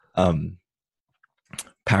Um,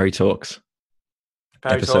 Parry Talks,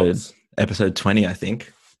 Parry episode Talks. episode 20, I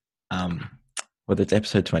think. Um, whether it's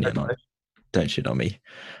episode 20 or not, Congratulations. don't shit on me.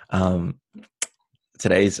 Um,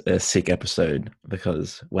 Today's a sick episode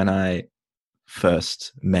because when I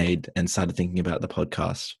first made and started thinking about the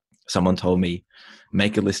podcast, someone told me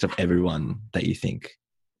make a list of everyone that you think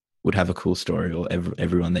would have a cool story, or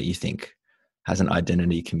everyone that you think has an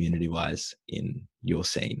identity community wise in your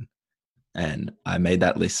scene. And I made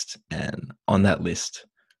that list, and on that list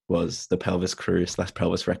was the Pelvis Crew /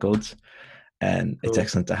 Pelvis Records. And it's Cool.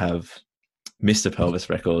 excellent to have Mr. Pelvis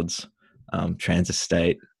Records, Trans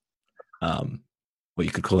Estate, or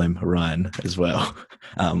you could call him Ryan as well,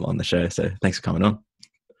 on the show. So thanks for coming on.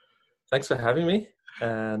 Thanks for having me.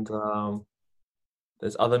 And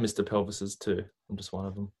there's other Mr. Pelvises too. I'm just one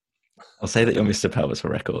of them. I'll say that you're Mr. Pelvis for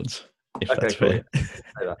Records, if Okay, that's cool.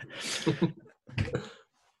 fair.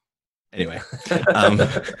 Anyway,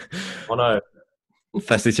 Oh no.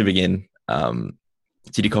 firstly to begin,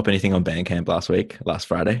 did you cop anything on Bandcamp last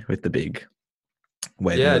Friday, with the big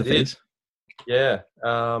waiving Yeah, I of the did. fees? Yeah.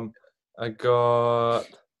 I got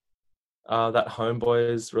that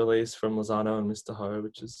Homeboys release from Lozano and Mr. Ho,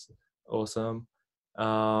 which is awesome.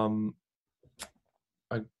 I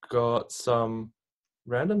got some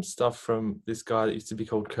random stuff from this guy that used to be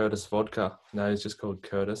called Curtis Vodka. Now he's just called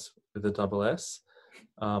Curtis with a double S.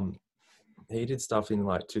 He did stuff in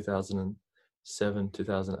like 2007,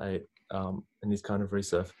 2008, and he's kind of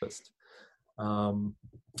resurfaced.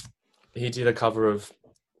 He did a cover of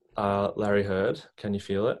Larry Heard, Can You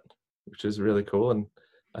Feel It, which is really cool. And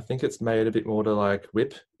I think it's made a bit more to like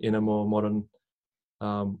whip in a more modern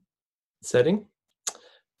setting, a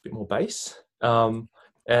bit more bass.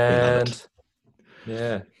 And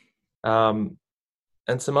yeah. And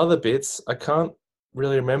some other bits. I can't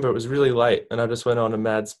really remember. It was really late and I just went on a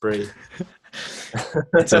mad spree.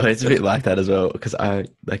 It's always a bit like that as well, because I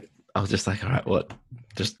was just like, all right, what?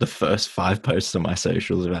 Just the first 5 posts on my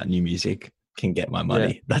socials about new music can get my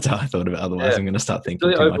money. Yeah. That's how I thought of it. Otherwise, Yeah. I'm going to start It's thinking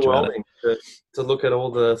really too much about it. overwhelming to look at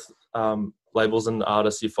all the labels and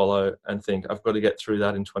artists you follow and think, I've got to get through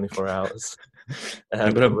that in 24 hours. I've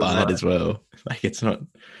And got to it was buy it like, as well. Like, it's not.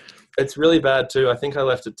 it's really bad too. I think I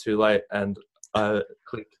left it too late and I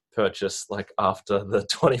clicked purchase like after the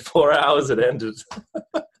 24 hours it ended.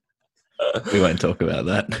 We won't talk about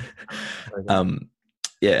that. Okay.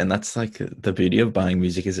 Yeah, and that's like the beauty of buying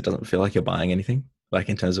music, is it doesn't feel like you're buying anything. Like,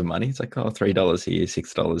 in terms of money, it's like, oh, $3 here,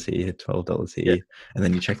 $6 here, $12 here, Yeah. and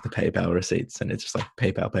then you check the PayPal receipts, and it's just like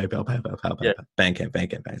PayPal, Yeah.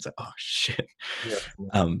 Bandcamp. It's like, oh shit. Yeah.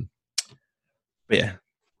 But yeah,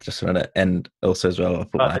 just wanted to, and also as well, I'll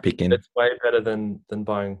put my pick in. It's way better than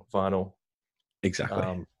buying vinyl.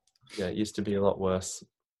 Exactly. Yeah, it used to be a lot worse.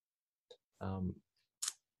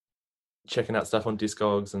 Checking out stuff on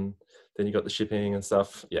Discogs and then you got the shipping and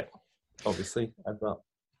stuff. Yeah, obviously adds up.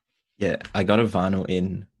 Yeah, I got a vinyl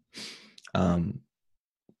in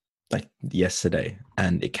like yesterday,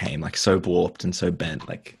 and it came like so warped and so bent,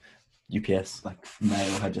 like UPS like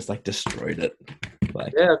mail had just like destroyed it.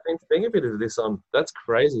 Like, Yeah, I've been seeing a bit of this on. That's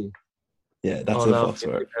crazy. yeah, that's On the box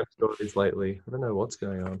for it. Instagram stories lately. I don't know what's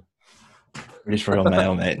going on. British Royal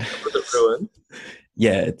Mail, mate. Was it ruined?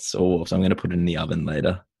 Yeah, it's all warped. So I'm going to put it in the oven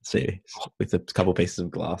later. See, with a couple pieces of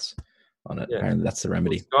glass on it. Yeah. Apparently, that's the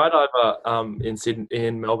remedy. Skydiver in Sydney,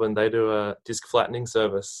 in Melbourne, they do a disc flattening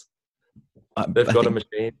service. They've I got a think,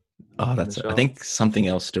 machine. oh, that's. I think something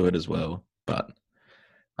else do it as well, but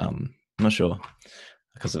I'm not sure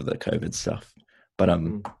because of the COVID stuff. But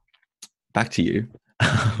back to you.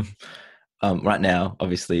 Right now,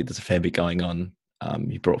 obviously, there's a fair bit going on.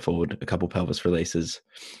 You brought forward a couple Pelvis releases,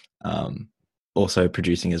 also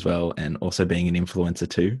producing as well, and also being an influencer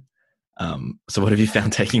too. So what have you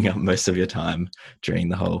found taking up most of your time during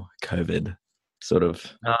the whole COVID sort of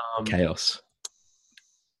chaos?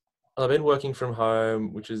 I've been working from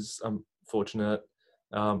home, which is fortunate.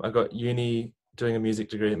 I got uni, doing a music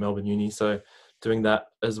degree at Melbourne Uni, so doing that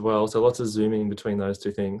as well. So lots of zooming between those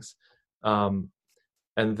two things. And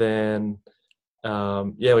then,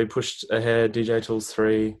 we pushed ahead DJ Tools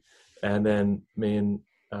 3, and then me and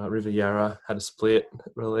River Yarra had a split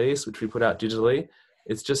release, which we put out digitally.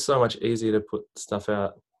 It's just so much easier to put stuff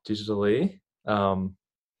out digitally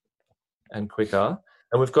and quicker.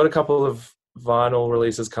 And we've got a couple of vinyl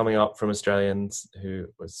releases coming up from Australians who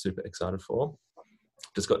we're super excited for.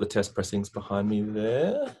 Just got the test pressings behind me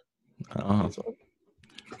there.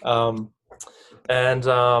 And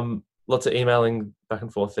lots of emailing back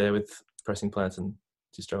and forth there with pressing plants and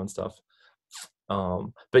distro and stuff.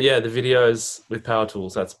 But yeah, the videos with Power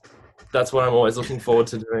Tools, that's what I'm always looking forward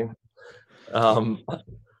to doing.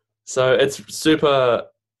 So it's super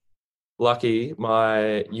lucky.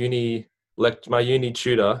 My uni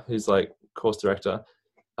tutor, who's like course director,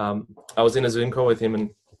 I was in a Zoom call with him,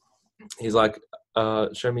 and he's like,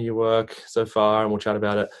 show me your work so far and we'll chat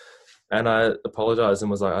about it. And I apologized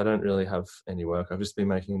and was like, I don't really have any work. I've just been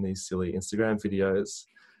making these silly Instagram videos,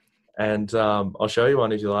 and I'll show you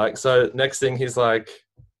one if you like. So next thing, he's like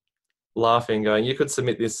laughing, going, you could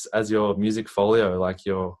submit this as your music folio, like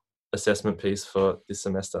your assessment piece for this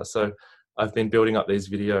semester. So I've been building up these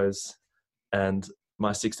videos, and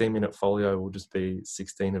my 16-minute folio will just be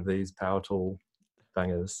 16 of these power tool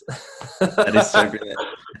bangers. That is so brilliant.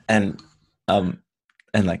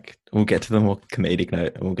 And like, we'll get to the more comedic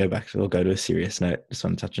note, and we'll go to a serious note. Just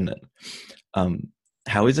want to touch on it.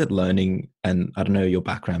 How is it learning, and I don't know your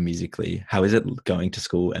background musically, how is it going to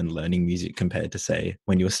school and learning music compared to, say,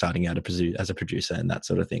 when you were starting out as a producer and that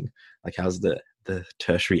sort of thing? Like, how's the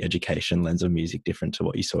tertiary education lens of music different to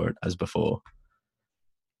what you saw it as before?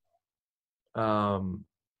 Well,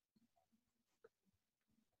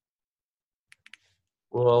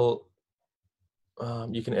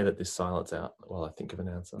 you can edit this silence out while I think of an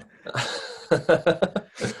answer.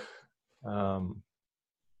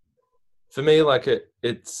 For me, like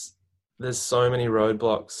there's so many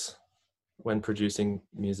roadblocks when producing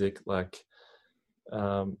music. Like,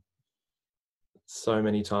 so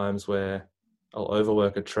many times where I'll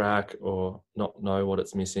overwork a track or not know what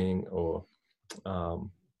it's missing, or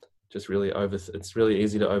just really it's really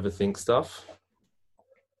easy to overthink stuff.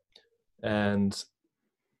 And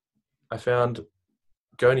I found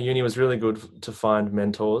going to uni was really good to find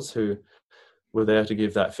mentors who were there to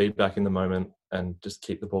give that feedback in the moment and just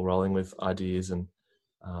keep the ball rolling with ideas. And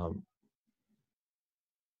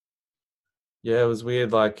it was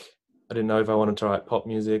weird. Like, I didn't know if I wanted to write pop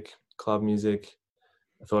music, club music.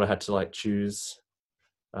 I thought I had to like choose.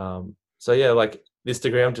 So yeah, like this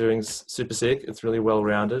degree I'm doing is super sick. It's really well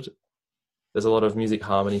rounded. There's a lot of music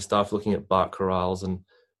harmony stuff, looking at Bach chorales and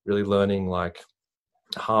really learning like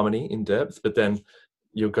harmony in depth. But then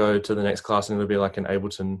you'll go to the next class and it'll be like an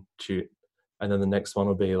Ableton tute, and then the next one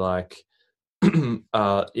will be like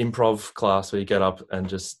improv class where you get up and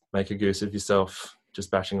just make a goose of yourself,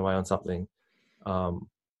 just bashing away on something. So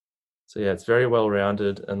yeah, it's very well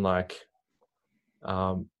rounded, and like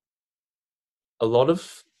a lot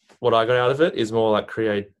of what I got out of it is more like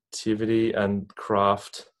creativity and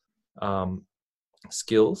craft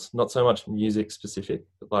skills, not so much music specific,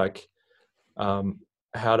 but like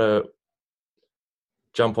how to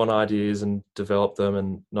jump on ideas and develop them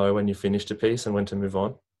and know when you finished a piece and when to move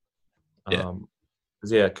on. Yeah.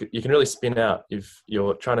 You can really spin out if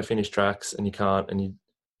you're trying to finish tracks and you can't, and you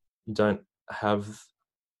don't have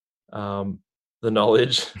the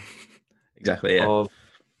knowledge exactly, yeah, of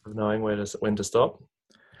knowing when to stop.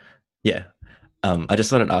 Yeah. I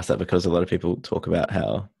just wanted to ask that because a lot of people talk about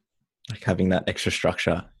how like having that extra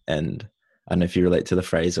structure, and I don't know if you relate to the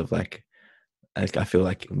phrase of like I feel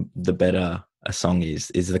like the better a song is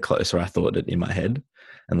the closer I thought it in my head.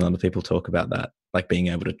 And a lot of people talk about that, like being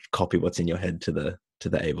able to copy what's in your head to the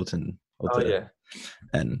Ableton.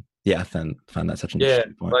 And yeah, I find that such an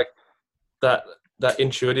interesting point. Like that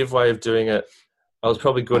intuitive way of doing it, I was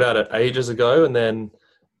probably good at it ages ago, and then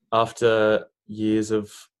after years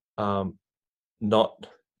of not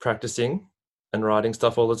practicing and writing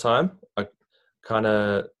stuff all the time, I kind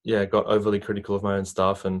of got overly critical of my own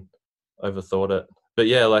stuff and overthought it. But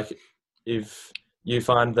yeah, like if you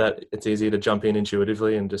find that it's easy to jump in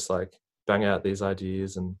intuitively and just like bang out these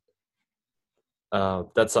ideas, and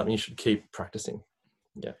that's something you should keep practicing.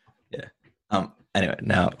 Yeah. Anyway,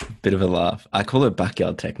 now a bit of a laugh. I call it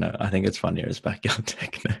backyard techno. I think it's funnier as backyard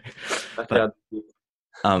techno. But,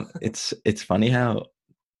 it's funny how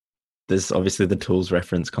there's obviously the tools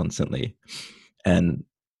reference constantly, and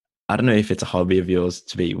I don't know if it's a hobby of yours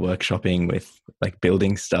to be workshopping with like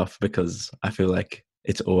building stuff, because I feel like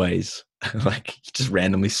it's always like just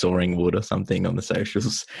randomly sawing wood or something on the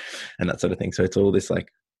socials and that sort of thing. So it's all this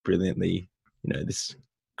like brilliantly, this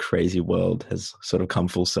crazy world has sort of come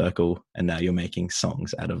full circle, and now you're making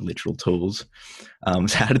songs out of literal tools.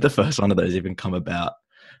 So how did the first one of those even come about?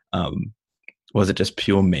 Was it just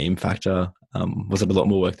pure meme factor? Was it a lot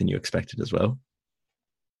more work than you expected as well?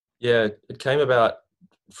 Yeah, it came about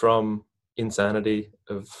from insanity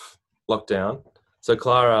of lockdown. So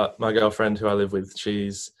Clara, my girlfriend who I live with,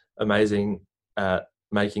 she's amazing at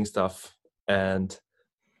making stuff and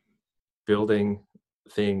building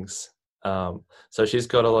things. So she's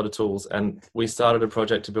got a lot of tools, and we started a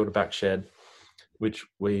project to build a back shed, which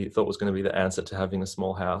we thought was going to be the answer to having a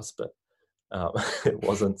small house, but it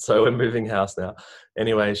wasn't. So we're moving house now.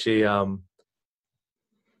 Anyway,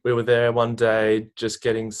 we were there one day just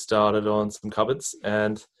getting started on some cupboards,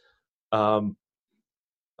 and um,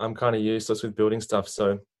 I'm kind of useless with building stuff,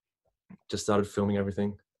 so just started filming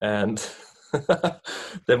everything, and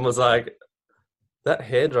then was like, that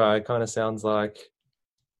hairdryer kind of sounds like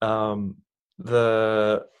um,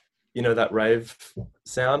 the that rave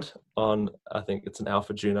sound on, I think it's an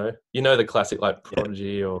Alpha Juno. You know, the classic like Yeah.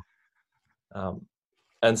 Prodigy or um,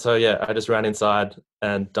 and so yeah, I just ran inside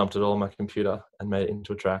and dumped it all on my computer and made it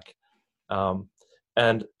into a track.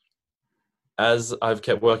 And as I've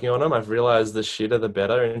kept working on them, I've realized the shitter the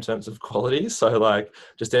better in terms of quality. So like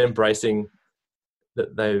just embracing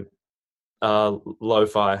that they are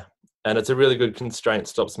lo-fi, and it's a really good constraint.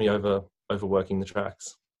 Stops me overworking the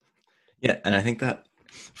tracks. Yeah, and I think that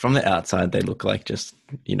from the outside they look like just,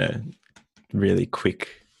 really quick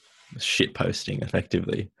shit posting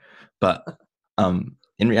effectively. But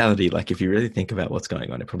in reality, like if you really think about what's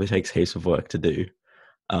going on, it probably takes heaps of work to do.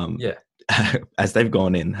 Yeah. As they've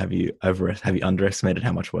gone in, have you underestimated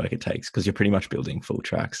how much work it takes? Because you're pretty much building full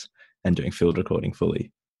tracks and doing field recording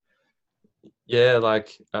fully. Yeah,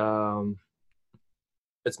 like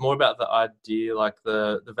it's more about the idea, like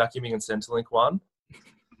the vacuuming and Centrelink one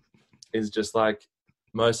is just like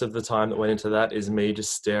most of the time that went into that is me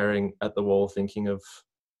just staring at the wall thinking of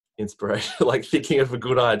inspiration, like thinking of a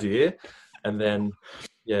good idea, and then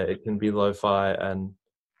yeah, it can be lo-fi and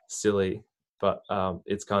silly, but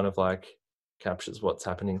it's kind of like captures what's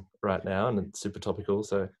happening right now and it's super topical,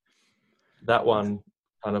 so that one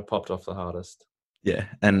kind of popped off the hardest. Yeah,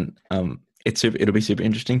 and it'll be super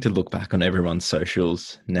interesting to look back on everyone's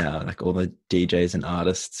socials now, like all the DJs and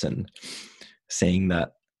artists, and seeing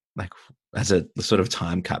that like as a sort of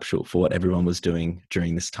time capsule for what everyone was doing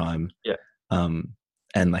during this time. Yeah.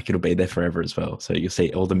 And like it'll be there forever as well. So you'll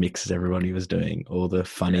see all the mixes everybody was doing, all the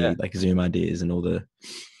funny like Zoom ideas and all the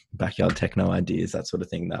backyard techno ideas, that sort of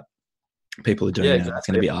thing that people are doing now. Exactly. It's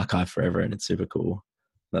going to be archived forever, and it's super cool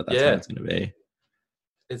that that's how it's going to be.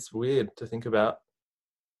 It's weird to think about.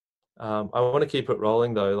 I want to keep it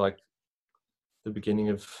rolling though, like the beginning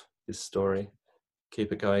of this story,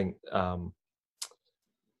 keep it going, because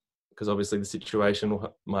obviously the situation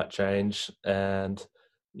might change, and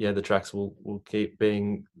yeah, the tracks will keep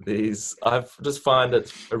being these. I've just find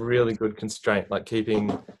it's a really good constraint, like keeping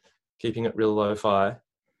it real lo-fi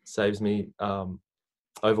saves me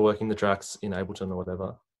overworking the tracks in Ableton or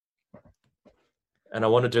whatever. And I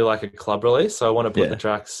want to do like a club release, so I want to put the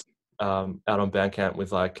tracks out on Bandcamp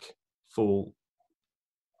with like full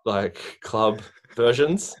like club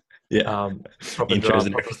versions. Intros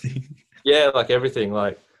and everything. Yeah, like everything,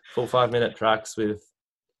 like full 5-minute tracks with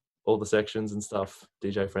all the sections and stuff,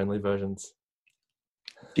 DJ friendly versions.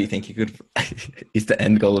 Do you think you could, is the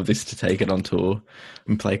end goal of this to take it on tour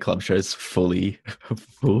and play club shows fully,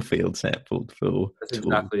 full field sampled, full That's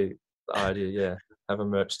exactly the idea, yeah. Have a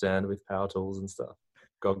merch stand with power tools and stuff,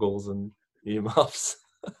 goggles and earmuffs.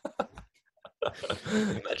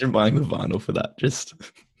 Imagine buying the vinyl for that. Just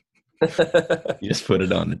you just put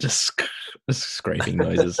it on and just scraping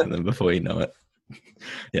noises, and then before you know it,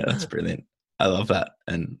 yeah, that's brilliant. I love that,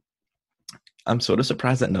 and I'm sort of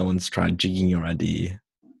surprised that no one's tried jigging your idea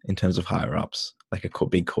in terms of higher ups. Like a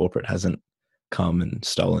big corporate hasn't come and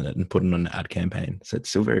stolen it and put it on an ad campaign, so it's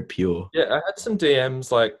still very pure. Yeah, I had some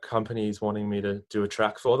DMs, like companies wanting me to do a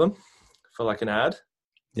track for them for like an ad.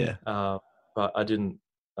 Yeah, but I didn't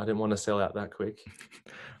want to sell out that quick.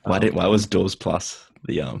 Why was Doors Plus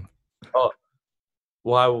the Oh,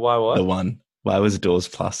 why what? The one. Why was Doors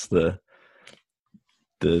Plus the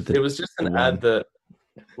It was just an ad that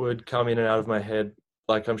would come in and out of my head.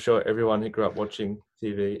 Like I'm sure everyone who grew up watching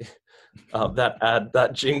TV, that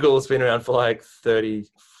jingle has been around for like 30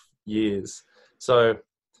 years. So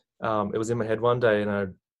it was in my head one day, and I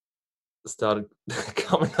started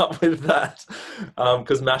coming up with that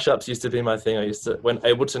because mashups used to be my thing. I used to, when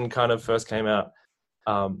Ableton kind of first came out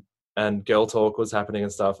and Girl Talk was happening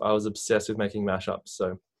and stuff, I was obsessed with making mashups.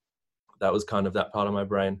 So that was kind of that part of my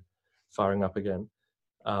brain firing up again.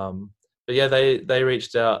 But yeah, they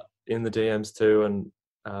reached out in the DMs too, and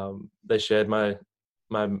they shared my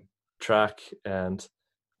track and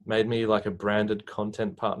made me like a branded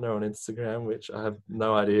content partner on Instagram, which I have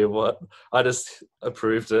no idea what. I just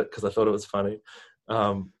approved it because I thought it was funny.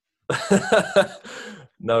 No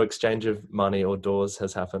exchange of money or doors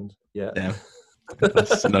has happened yet. Damn.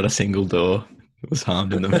 Not a single door was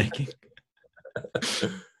harmed in the making.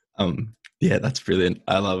 Yeah, that's brilliant.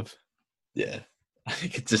 I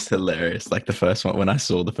think it's just hilarious. Like the first one, when I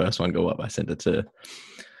saw the first one go up, I sent it to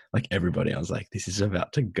like everybody. I was like, this is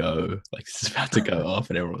about to go. Like this is about to go off,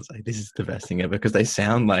 and everyone was like, this is the best thing ever, because they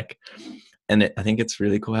sound like, and I think it's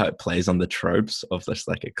really cool how it plays on the tropes of just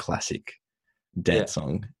like a classic dance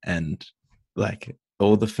song, and like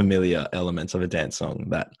all the familiar elements of a dance song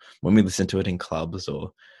that when we listen to it in clubs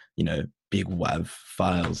or, you know, big WAV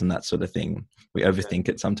files and that sort of thing, we overthink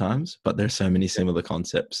it sometimes, but there's so many similar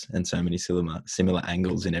concepts and so many similar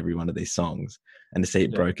angles in every one of these songs. And to see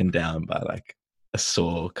it broken down by like a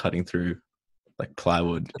saw cutting through like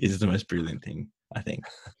plywood is the most brilliant thing, I think.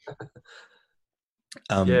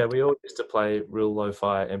 Yeah, we all used to play real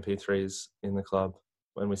lo-fi MP3s in the club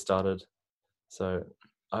when we started. So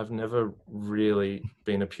I've never really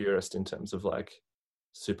been a purist in terms of like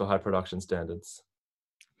super high production standards.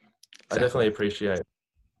 Exactly. I definitely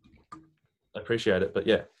appreciate it, but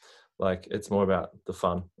yeah, like it's more about the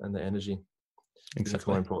fun and the energy. Exactly. It's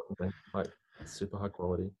more important than like super high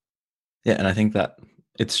quality. Yeah, and I think that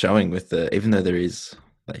it's showing with the, even though there is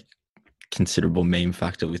like considerable meme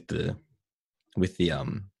factor with the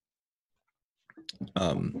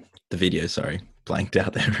video, sorry, blanked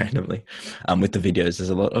out there randomly. With the videos, there's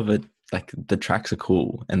a lot of it, like the tracks are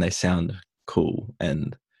cool and they sound cool,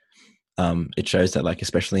 and it shows that, like,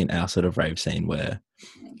 especially in our sort of rave scene where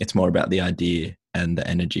it's more about the idea and the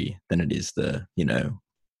energy than it is the, you know,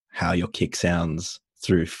 how your kick sounds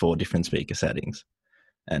through 4 different speaker settings.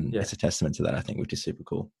 And it's a testament to that, I think, which is super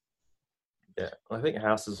cool. Yeah, I think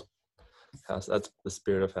house, that's the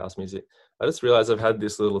spirit of house music. I just realized I've had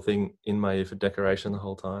this little thing in my ear for decoration the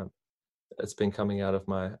whole time. It's been coming out of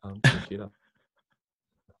my computer.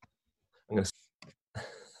 I'm gonna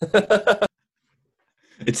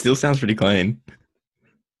It still sounds pretty clean.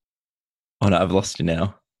 Oh no, I've lost you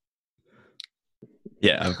now.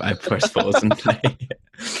 Yeah, I've pressed pause and play.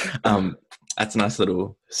 That's a nice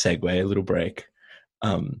little segue, a little break.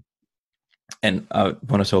 And I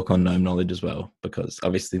want to talk on Gnome Knowledge as well, because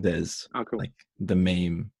obviously there's like the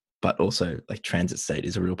meme, but also like Transit State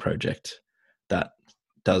is a real project that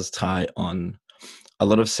does tie on a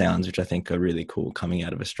lot of sounds, which I think are really cool coming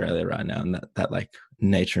out of Australia right now. And that like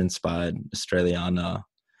nature inspired Australiana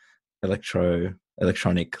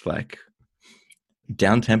electronic, like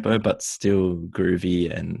down tempo, but still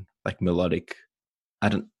groovy and like melodic. I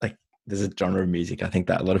don't like, there's a genre of music I think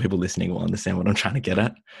that a lot of people listening will understand what I'm trying to get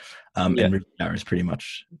at. And Riviera is pretty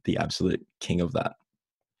much the absolute king of that.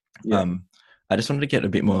 I just wanted to get a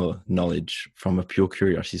bit more knowledge from a pure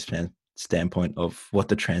curiosity standpoint of what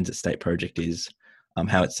the Transit State project is,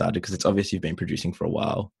 how it started, because it's obvious you've been producing for a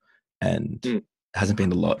while and hasn't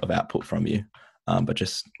been a lot of output from you. But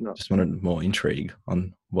just wanted more intrigue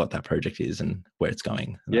on what that project is and where it's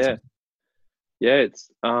going.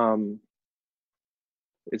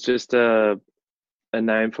 It's just a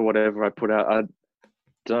name for whatever I put out. I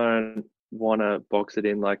don't want to box it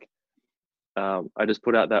in. Like, I just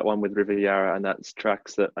put out that one with Riviera, and that's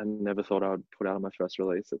tracks that I never thought I would put out on my first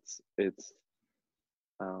release. It's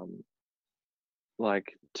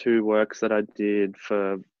like 2 works that I did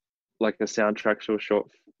for like a soundtrack to a short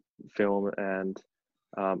film and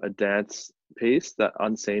a dance piece. That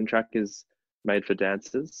Unseen track is made for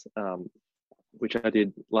dancers, which I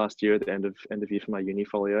did last year at the end of year for my uni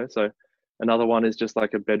folio. So another one is just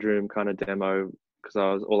like a bedroom kind of demo,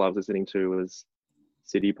 because all I was listening to was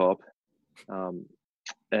city pop,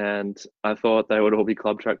 and I thought they would all be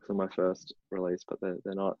club tracks on my first release, but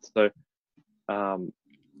they're not. So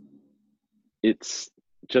it's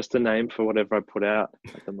just a name for whatever I put out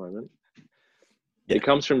at the moment. It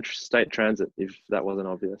comes from State Transit, if that wasn't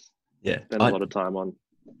obvious. Spent a lot of time on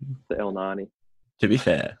the L90. To be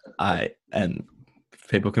fair, and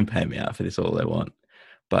people can pay me out for this all they want,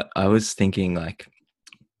 but I was thinking, like,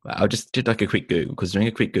 I just did like a quick Google, because doing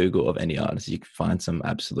a quick Google of any artist, you can find some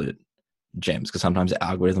absolute gems, because sometimes the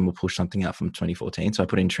algorithm will push something out from 2014. So I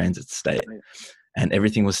put in Transit State and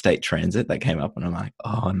everything was State Transit that came up, and I'm like,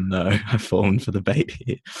 oh no, I've fallen for the bait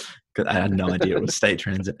here, because I had no idea it was State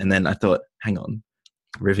Transit. And then I thought, hang on,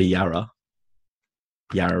 River Yarra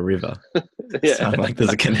River. Sound like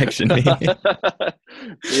there's a connection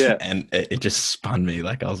here. And it just spun me.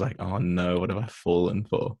 Like, I was like, oh no, what have I fallen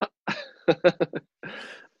for?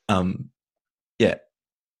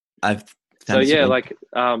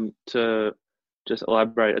 To just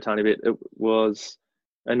elaborate a tiny bit, it was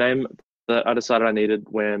a name that I decided I needed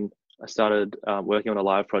when I started working on a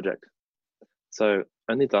live project. So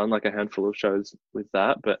I only done like a handful of shows with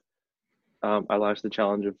that, but I liked the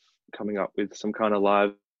challenge of coming up with some kind of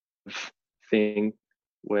live thing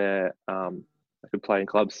where I could play in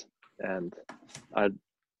clubs. And the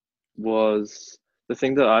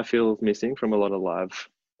thing that I feel missing from a lot of live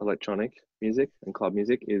electronic music and club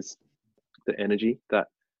music is the energy that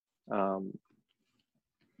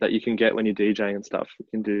that you can get when you're DJing and stuff. You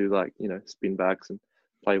can do, like, you know, spin backs and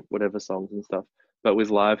play whatever songs and stuff. But with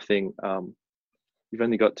live thing, you've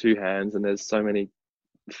only got 2 hands, and there's so many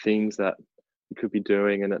things that you could be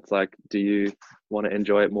doing, and it's like, do you want to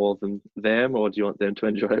enjoy it more than them, or do you want them to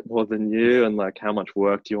enjoy it more than you? And like, how much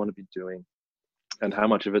work do you want to be doing, and how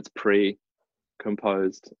much of it's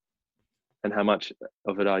pre-composed, and how much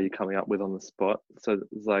of it are you coming up with on the spot? So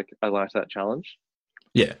it's like, I like that challenge.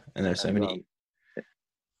 Yeah, and there's so many.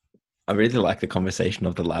 I really like the conversation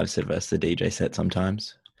of the live set versus the DJ set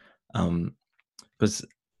sometimes, because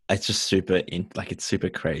it's just super it's super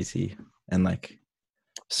crazy and like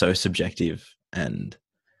so subjective, and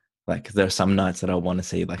like there are some nights that I want to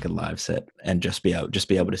see like a live set and just be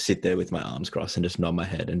able to sit there with my arms crossed and just nod my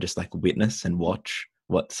head and just like witness and watch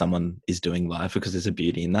what someone is doing live, because there's a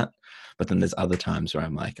beauty in that. But then there's other times where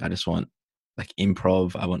I'm like, I just want like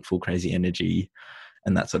improv, I want full crazy energy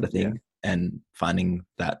and that sort of thing. Yeah. And finding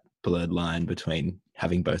that blurred line between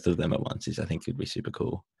having both of them at once is, I think, would be super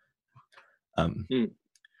cool.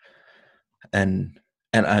 And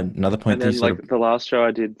another point. And then like the last show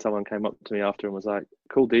I did, someone came up to me after and was like,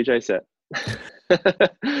 "Cool DJ set,"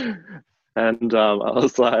 and I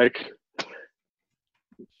was like,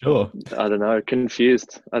 "Sure." I don't know,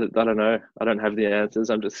 confused. I don't know. I don't have the answers.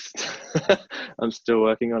 I'm just, I'm still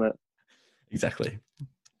working on it. Exactly.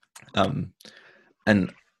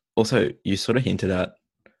 And also, you sort of hinted at,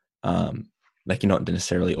 like, you're not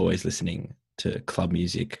necessarily always listening to club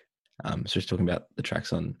music. So just talking about the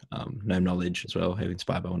tracks on Gnome Knowledge as well, heavily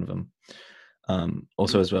inspired by one of them.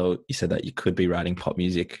 Also, as well, you said that you could be writing pop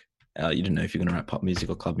music. You didn't know if you're going to write pop music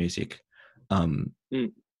or club music.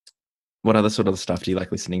 What other sort of stuff do you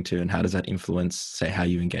like listening to, and how does that influence, say, how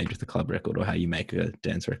you engage with the club record or how you make a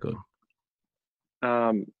dance record?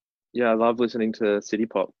 Yeah, I love listening to city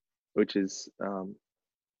pop, which is,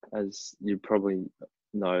 as you probably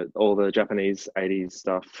know, all the Japanese 80s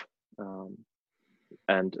stuff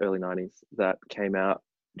and early 90s that came out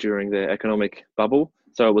during the economic bubble.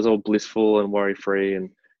 So it was all blissful and worry-free and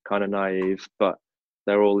kind of naive, but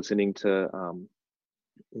they were all listening to,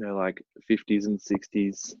 like 50s and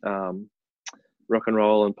 60s rock and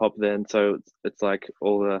roll and pop then. So it's like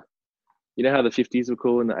all the, you know how the 50s were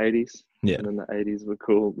cool in the 80s? Yeah. And then the 80s were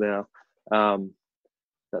cool now.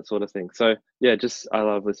 That sort of thing. So yeah, I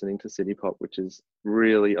love listening to city pop, which is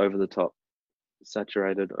really over the top,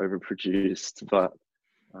 saturated, overproduced, but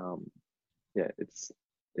yeah, it's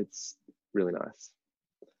really nice.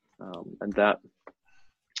 And that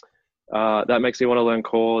makes me want to learn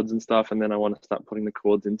chords and stuff, and then I want to start putting the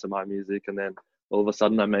chords into my music, and then all of a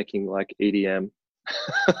sudden I'm making like EDM.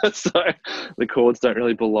 So the chords don't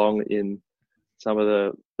really belong in some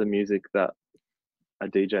of the music that I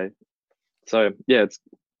DJ. So yeah, it's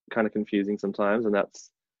kind of confusing sometimes, and that's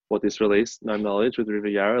what this release, Gnome Knowledge with River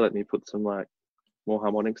Yarra, let me put some like more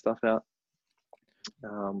harmonic stuff out.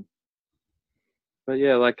 But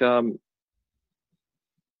yeah, like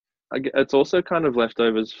it's also kind of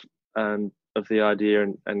leftovers and of the idea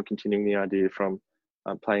and continuing the idea from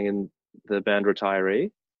playing in the band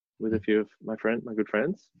Retiree with a few of my good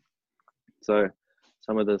friends. So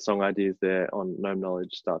some of the song ideas there on Gnome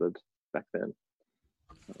Knowledge started back then.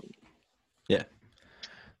 Yeah.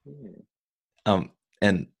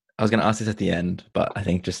 And I was going to ask this at the end, but I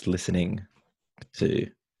think just listening to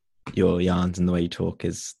your yarns and the way you talk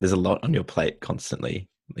there's a lot on your plate constantly.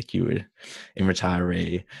 Like you were in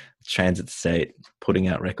Retiree, Transit State, putting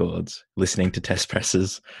out records, listening to test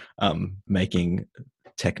presses, making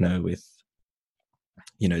techno with,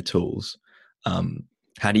 tools.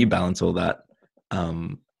 How do you balance all that?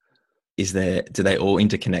 Do they all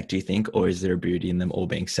interconnect, do you think, or is there a beauty in them all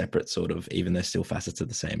being separate, sort of, even though still facets of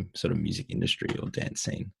the same sort of music industry or dance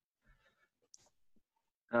scene?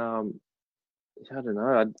 I don't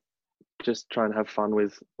know. I'd just try and have fun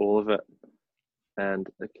with all of it, and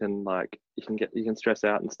it can you can stress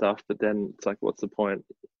out and stuff, but then it's like, what's the point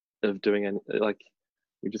of doing it? Like,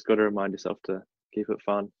 you just got to remind yourself to keep it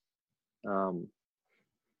fun.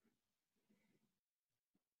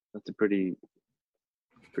 That's a pretty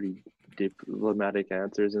diplomatic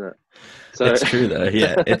answer, isn't it? So it's true though.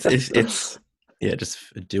 Yeah, it's yeah, just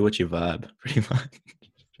do what you vibe, pretty much.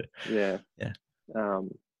 Yeah. Yeah.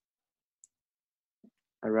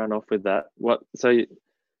 I ran off with that. So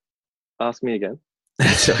ask me again.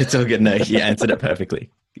 So it's all good. No, you answered it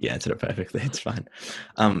perfectly. It's fine.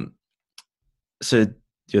 So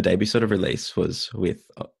your debut sort of release was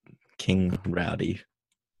with King Rowdy,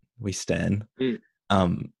 We Stand.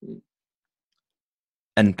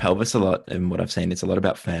 And Pelvis a lot, and what I've seen, it's a lot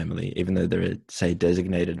about family, even though there are, say,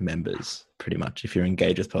 designated members, pretty much. If you're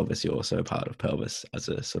engaged with Pelvis, you're also a part of Pelvis as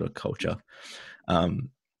a sort of culture.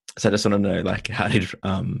 So I just want to know, like, how did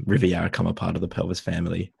River Yarra come a part of the Pelvis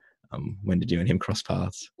family? When did you and him cross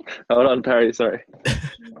paths? Hold on, Parry, sorry.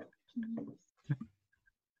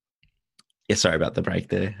 yeah, sorry about the break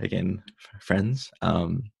there again, friends.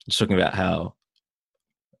 Just talking about how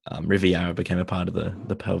Riviera became a part of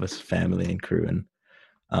the Pelvis family and crew, and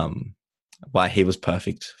why he was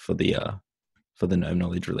perfect for the Gnome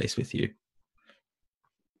Knowledge release with you.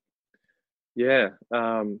 Yeah,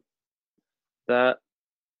 that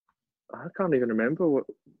I can't even remember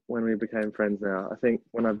when we became friends now. I think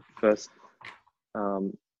when I first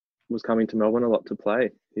was coming to Melbourne a lot to play,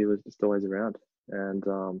 he was just always around. And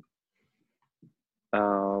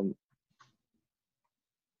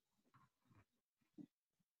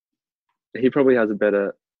he probably has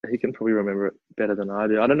he can probably remember it better than I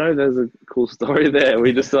do. I don't know, there's a cool story there.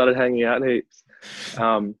 We just started hanging out heaps.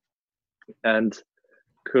 And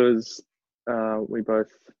because we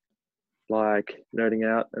both like nerding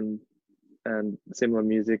out and similar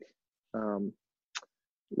music,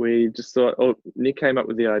 we just thought, Nick came up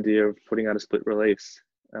with the idea of putting out a split release.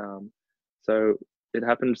 So it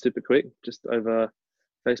happened super quick, just over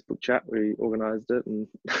Facebook chat. We organized it and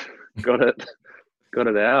got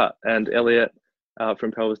it out. And Elliot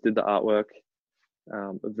from Pelvis did the artwork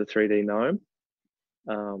of the 3D gnome.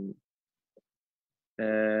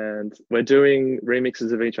 And we're doing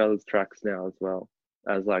remixes of each other's tracks now as well,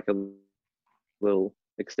 as like a little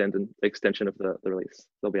extension of the release.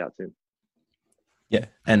 They'll be out soon. Yeah,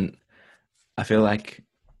 and I feel like,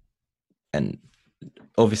 and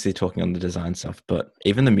obviously talking on the design stuff, but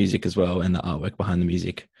even the music as well and the artwork behind the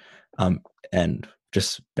music, and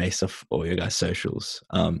just based off all your guys' socials,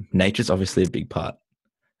 nature's obviously a big part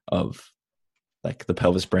of like the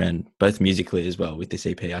Pelvis brand, both musically as well with this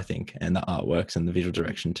EP, I think, and the artworks and the visual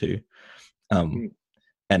direction too.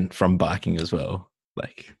 And from biking as well,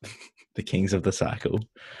 like the kings of the cycle.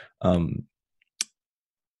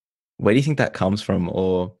 Where do you think that comes from,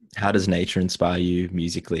 or how does nature inspire you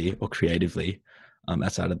musically or creatively,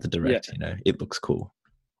 outside of the direct? Yeah. You know, it looks cool.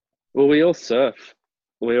 Well, we all surf.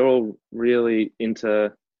 We're all really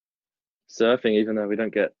into surfing, even though we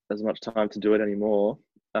don't get as much time to do it anymore.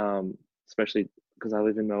 Especially because I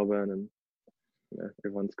live in Melbourne and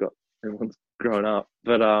everyone's grown up.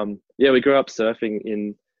 But yeah, we grew up surfing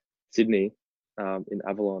in Sydney, in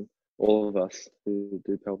Avalon. All of us who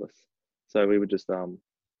do Pelvis, so we were just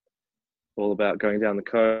all about going down the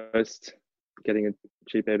coast, getting a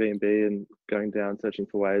cheap Airbnb and going down searching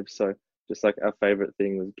for waves. So just like our favorite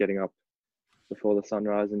thing was getting up before the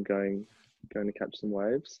sunrise and going to catch some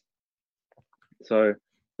waves. So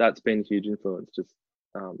that's been a huge influence, just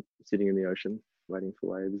sitting in the ocean, waiting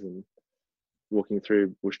for waves and walking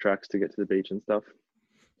through bush tracks to get to the beach and stuff.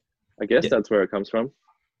 I guess that's where it comes from.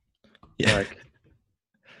 Yeah. Like,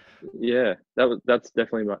 yeah, that's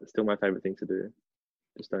definitely still my favorite thing to do.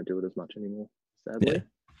 Just don't do it as much anymore, sadly.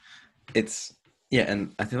 Yeah.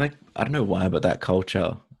 And I feel like, I don't know why, but that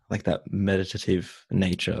culture, like that meditative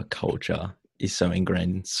nature culture, is so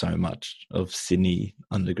ingrained in so much of Sydney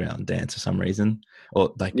underground dance for some reason,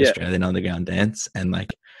 or like Australian underground dance. And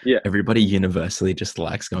like everybody universally just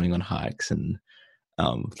likes going on hikes and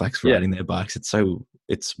likes riding their bikes.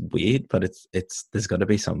 It's weird, but it's there's got to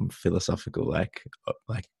be some philosophical like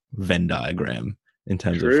Venn diagram in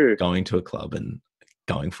terms of going to a club and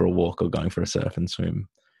going for a walk or going for a surf and swim.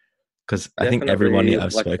 Because I think everyone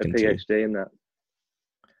I've like spoken a PhD in that.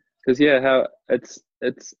 Because how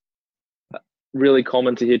it's really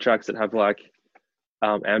common to hear tracks that have like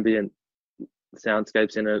ambient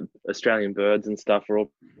soundscapes in it. Australian birds and stuff are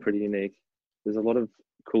all pretty unique. There's a lot of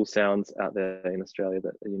cool sounds out there in Australia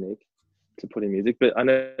that are unique to put in music, but I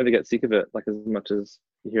never get sick of it. Like as much as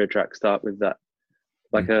you hear a track start with that,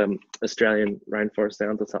 like Australian rainforest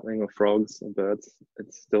sounds or something, or frogs or birds,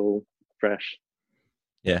 it's still fresh.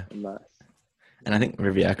 Yeah. And nice. And I think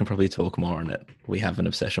Riviera can probably talk more on it. We have an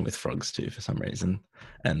obsession with frogs too for some reason.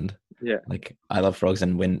 And like I love frogs.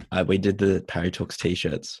 And when we did the Parry Talks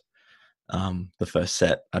t-shirts, the first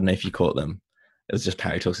set, I don't know if you caught them. It was just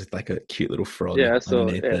Parry Talks with like a cute little frog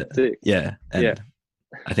underneath it. Sick. Yeah. And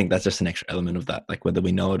I think that's just an extra element of that. Like whether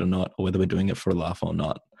we know it or not, or whether we're doing it for a laugh or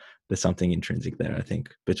not, there's something intrinsic there, I think,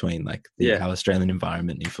 between like how Australian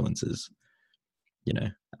environment influences,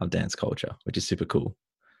 our dance culture, which is super cool.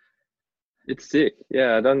 It's sick.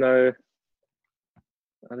 Yeah, I don't know,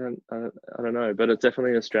 but it's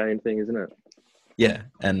definitely an Australian thing, isn't it? Yeah,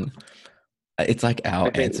 and it's like our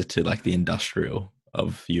answer to like the industrial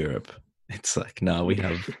of Europe. It's like, no, we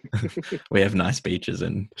have we have nice beaches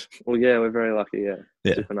and we're very lucky.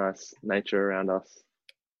 Yeah, super nice nature around us.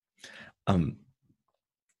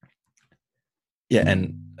 Yeah,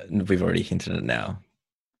 and we've already hinted at it now.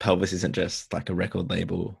 Pelvis isn't just like a record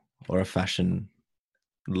label or a fashion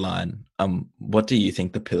line, what do you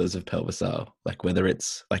think the pillars of Pelvis are? Like whether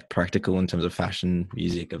it's like practical in terms of fashion,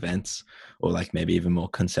 music, events, or like maybe even more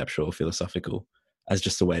conceptual, philosophical, as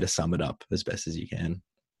just a way to sum it up as best as you can.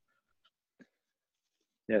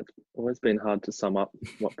 Yeah, it's always been hard to sum up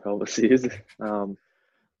what Pelvis is.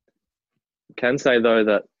 Can say though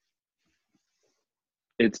that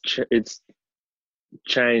it's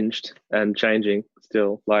changed and changing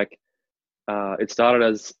still. Like it started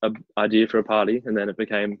as an idea for a party, and then it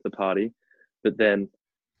became the party. But then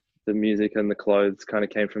the music and the clothes kind of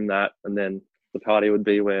came from that, and then the party would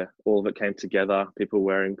be where all of it came together. People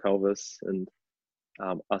wearing Pelvis and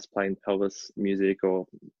us playing Pelvis music or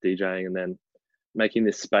DJing, and then making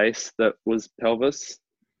this space that was Pelvis,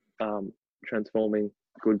 transforming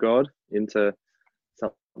Good God into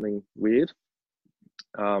something weird.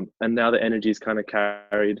 And now the energy is kind of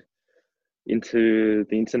carried into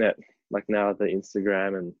the internet. Like now the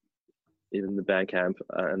Instagram and even the Bandcamp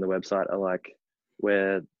and the website are like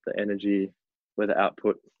where the energy, where the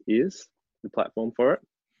output is, the platform for it.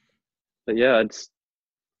 But yeah, it's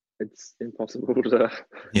impossible to.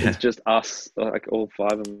 Yeah. It's just us, like all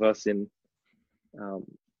five of us in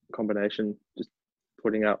combination, just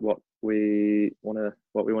putting out what we want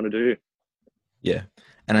to do. Yeah.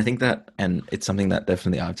 And I think that, and it's something that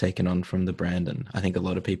definitely I've taken on from the brand. And I think a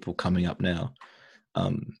lot of people coming up now,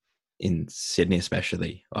 in Sydney,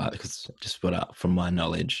 especially, because just put out from my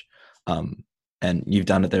knowledge, and you've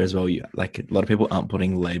done it there as well. You like a lot of people aren't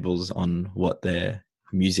putting labels on what their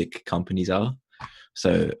music companies are.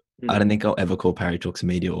 So I don't think I'll ever call Parry Talks a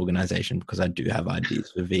media organization, because I do have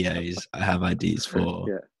ideas for VAs. I have ideas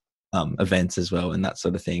for events as well, and that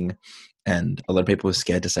sort of thing. And a lot of people are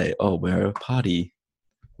scared to say, "Oh, we're a party,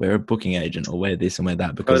 we're a booking agent, or we're this and we're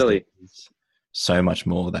that," because there's so much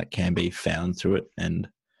more that can be found through it. And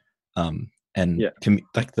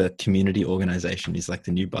like the community organization is like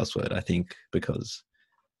the new buzzword, I think, because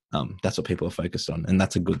that's what people are focused on, and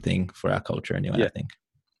that's a good thing for our culture anyway. I think.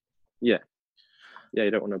 Yeah,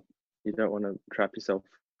 you don't want to trap yourself.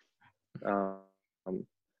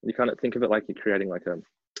 You kind of think of it like you're creating like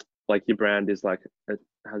your brand is like it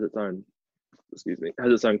has its own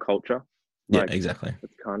culture. Like, yeah, exactly.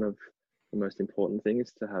 It's kind of the most important thing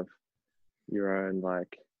is to have your own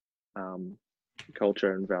like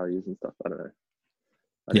culture and values and stuff. I don't know.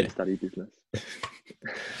 I didn't study business.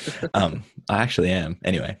 I actually am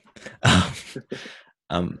anyway.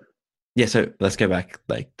 Yeah, so let's go back.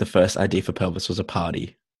 Like the first idea for Pelvis was a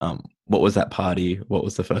party. What was that party? What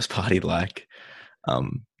was the first party like?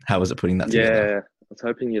 How was it putting that together? Yeah, I was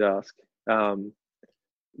hoping you'd ask.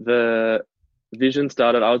 The vision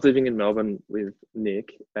started, I was living in Melbourne with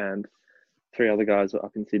Nick, and 3 other guys were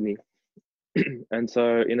up in Sydney. And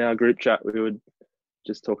so in our group chat, we would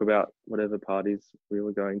just talk about whatever parties we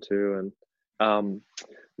were going to. And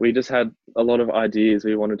we just had a lot of ideas.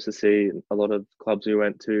 We wanted to see a lot of clubs we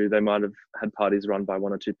went to. They might have had parties run by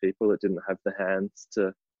 1 or 2 people that didn't have the hands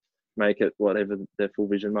to make it whatever their full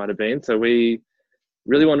vision might have been. So we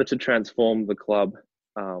really wanted to transform the club.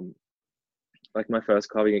 Like my first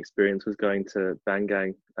clubbing experience was going to Bang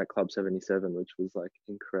Gang at Club 77, which was like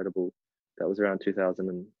incredible. That was around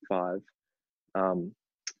 2005.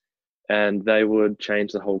 And they would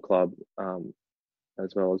change the whole club,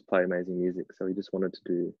 as well as play amazing music. So we just wanted to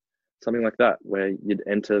do something like that, where you'd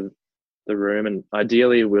enter the room and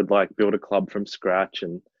ideally we'd like build a club from scratch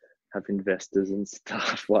and have investors and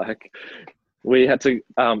stuff. Like we had to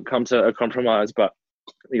come to a compromise, but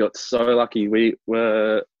we got so lucky. We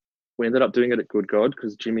ended up doing it at Good God,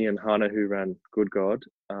 because Jimmy and Hannah, who ran Good God,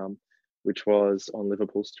 which was on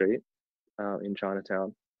Liverpool Street in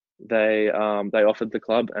Chinatown, they offered the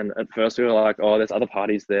club. And at first we were like, oh, there's other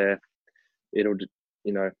parties there. It'll,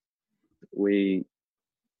 we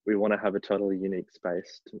want to have a totally unique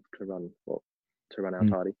space to run our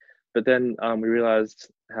party. But then we realized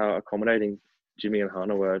how accommodating Jimmy and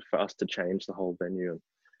Hannah were for us to change the whole venue.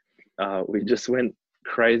 We just went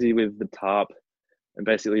crazy with the tarp, and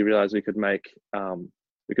basically realized we could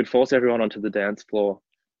force everyone onto the dance floor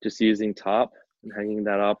just using tarp and hanging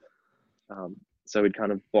that up. So we'd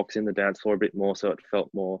kind of box in the dance floor a bit more, so it felt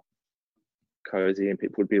more cozy and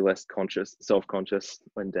people would be less self-conscious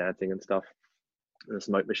when dancing and stuff. And the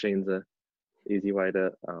smoke machines are easy way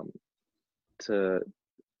to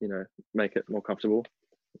make it more comfortable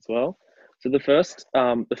as well. So the first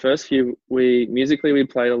few, we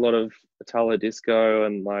played a lot of Italo disco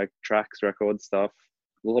and like tracks, record stuff,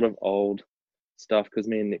 a lot of old stuff, because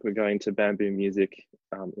me and Nick were going to Bamboo Music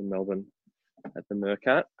in Melbourne at the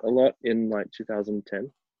Mercat a lot in like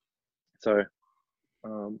 2010. So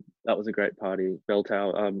that was a great party. Bell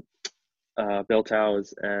Towers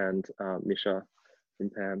and Misha from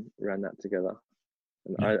Pam ran that together.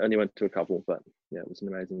 And Yeah. I only went to a couple, but yeah, it was an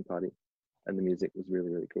amazing party, and the music was really,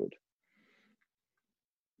 really good.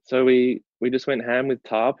 So we just went ham with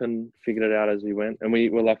tarp and figured it out as we went, and we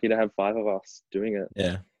were lucky to have 5 of us doing it.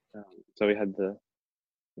 Yeah. So we had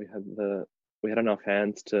enough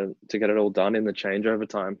hands to get it all done in the changeover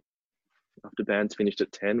time. After bands finished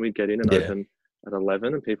at 10, we'd get in and Yeah. open at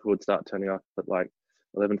 11, and people would start turning up at like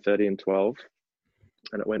 11:30 and 12,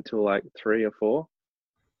 and it went till like 3 or 4.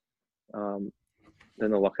 Then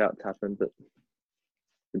the lockouts happened, but we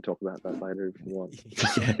can talk about that later if you want.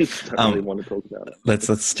 Yeah. Don't really want to talk about it.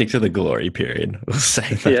 Let's stick to the glory period. We'll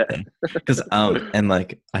say that. Because and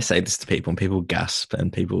like I say this to people, and people gasp,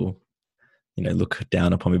 and people, you know, look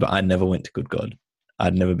down upon me. But I never went to Good God.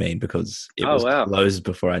 I'd never been, because it was closed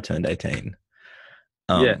before I turned 18.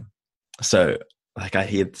 So like I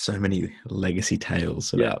hear so many legacy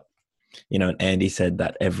tales about, you know, and Andy said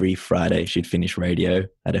that every Friday she'd finish radio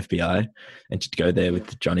at FBI and she'd go there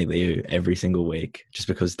with Johnny Liu every single week, just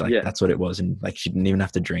because like that's what it was. And like she didn't even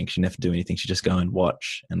have to drink, she didn't have to do anything, she'd just go and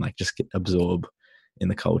watch and like just absorb in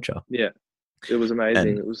the culture. Yeah, it was amazing.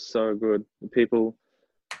 And it was so good. The people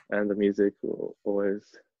and the music were always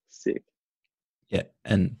sick. Yeah,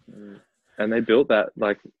 and they built that,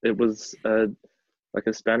 like it was like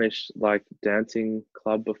a Spanish like dancing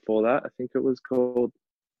club before that. I think it was called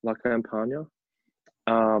La Campana.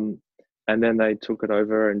 And then they took it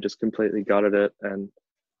over and just completely gutted it and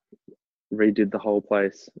redid the whole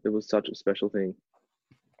place. It was such a special thing.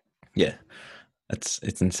 Yeah, it's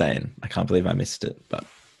insane. I can't believe I missed it, but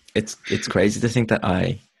it's crazy to think that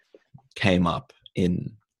I came up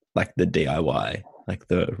in like the DIY, like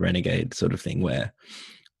the renegade sort of thing, where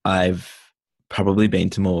I've probably been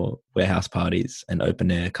to more warehouse parties and open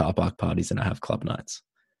air car park parties than I have club nights,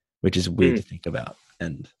 which is weird to think about.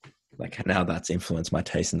 And like how that's influenced my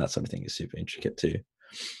taste and that sort of thing is super intricate too.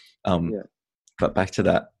 But back to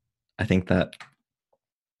that, I think that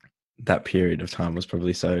period of time was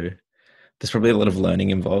probably there's probably a lot of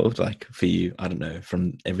learning involved, like for you, I don't know,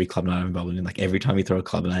 from every club night I'm involved in, like every time you throw a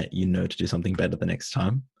club night, you know, to do something better the next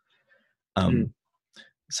time.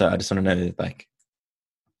 So I just want to know, like,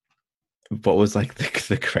 what was like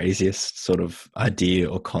the craziest sort of idea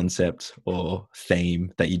or concept or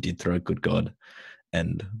theme that you did throw a Good God,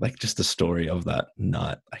 and like just the story of that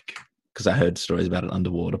night, like, because I heard stories about an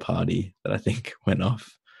underwater party that I think went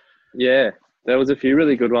off. Yeah, there was a few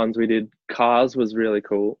really good ones we did. Cars was really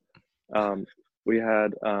cool. We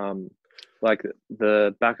had like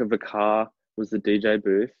the back of the car was the DJ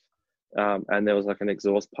booth, and there was like an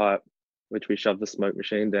exhaust pipe which we shoved the smoke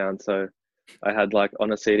machine down. So I had like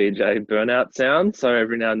on a CDJ burnout sound. So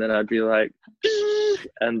every now and then I'd be like,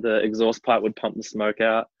 and the exhaust pipe would pump the smoke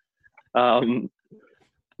out.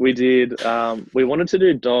 We wanted to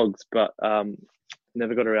do dogs, but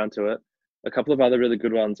never got around to it. A couple of other really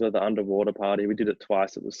good ones were the underwater party. We did it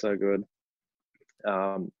twice. It was so good.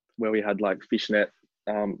 Where we had like fishnet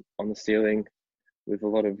on the ceiling with a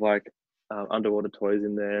lot of like underwater toys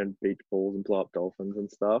in there and beach balls and blow up dolphins and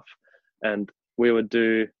stuff. And we would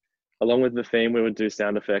do, along with the theme, we would do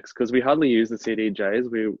sound effects, because we hardly use the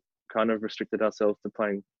CDJs. We kind of restricted ourselves to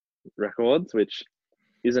playing records, which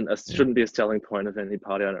shouldn't be a selling point of any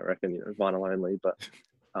party, I don't reckon, you know, vinyl only. But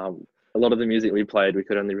a lot of the music we played, we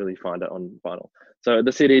could only really find it on vinyl. So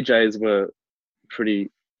the CDJs were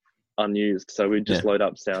pretty unused. So we'd just load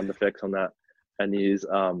up sound effects on that and use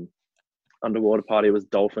underwater party was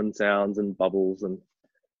dolphin sounds and bubbles. And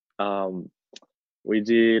we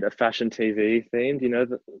did a fashion TV themed, you know,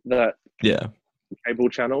 that cable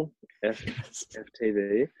channel,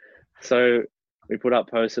 FTV. So we put up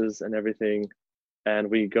posters and everything, and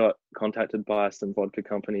we got contacted by some vodka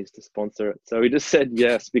companies to sponsor it. So we just said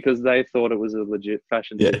yes, because they thought it was a legit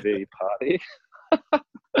fashion TV party.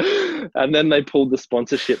 And then they pulled the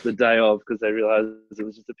sponsorship the day of, because they realized it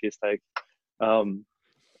was just a piss take.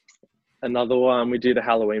 Another one, we did a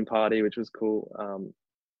Halloween party, which was cool.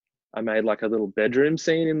 I made like a little bedroom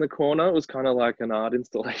scene in the corner. It was kind of like an art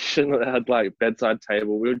installation that had like bedside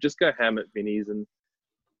table. We would just go ham at Vinnie's and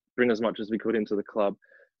bring as much as we could into the club.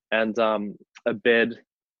 And a bed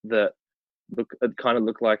that kind of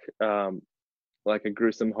looked like a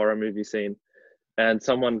gruesome horror movie scene. And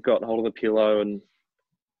someone got hold of the pillow and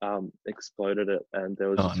exploded it, and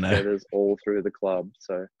there was feathers all through the club.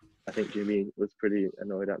 So I think Jimmy was pretty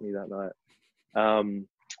annoyed at me that night.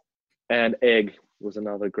 And egg was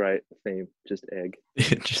another great theme, just egg.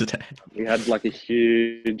 We had like a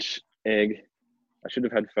huge egg. I should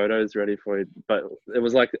have had photos ready for you, but it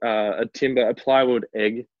was like a plywood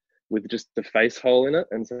egg with just the face hole in it,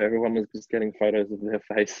 and so everyone was just getting photos of their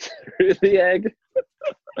face through the egg.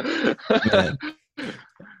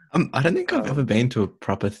 I don't think I've ever been to a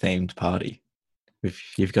proper themed party.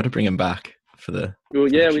 You've got to bring them back for the Well, for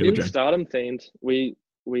the yeah, we didn't children. start them themed. We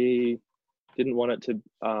didn't want it to.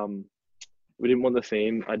 We didn't want the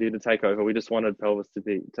theme idea to take over. We just wanted Pelvis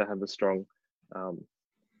to have a strong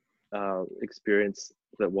experience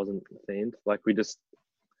that wasn't themed. Like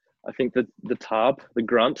I think that the tarp, the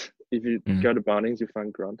grunt. If you go to Bunnings, you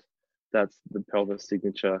find grunt. That's the Pelvis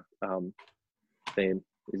signature theme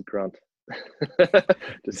is grunt.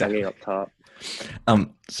 Just hanging up tarp.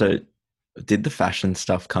 So did the fashion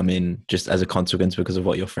stuff come in just as a consequence because of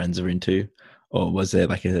what your friends are into, or was there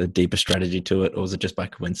like a deeper strategy to it, or was it just by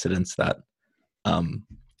coincidence that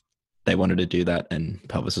they wanted to do that and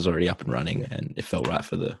Pelvis was already up and running and it felt right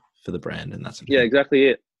for the brand and that's exactly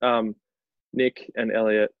it. Nick and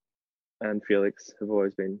Elliot and Felix have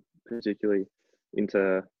always been particularly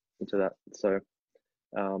into that. So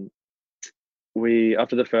we,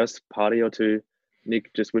 after the first party or two,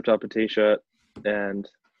 Nick just whipped up a t-shirt and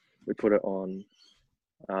we put it on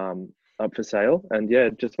up for sale, and yeah,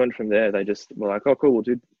 it just went from there. They just were like, oh cool, we'll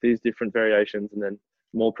do these different variations and then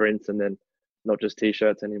more prints and then not just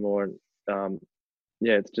t-shirts anymore. And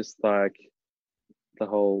yeah, it's just like the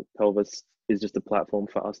whole Pelvis is just a platform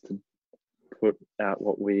for us to put out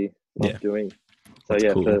what we love doing. So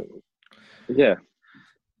that's cool.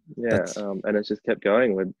 And it's just kept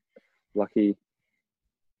going. We're lucky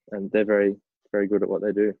and they're very, very good at what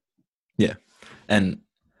they do. Yeah. And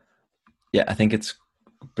yeah, I think it's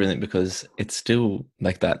brilliant because it's still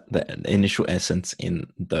like that, the initial essence in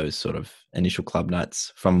those sort of initial club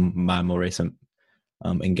nights from my more recent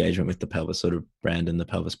engagement with the Pelvis sort of brand and the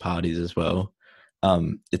Pelvis parties as well.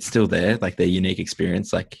 It's still there, like their unique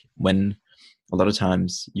experience. Like when a lot of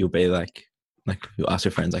times you'll be like you'll ask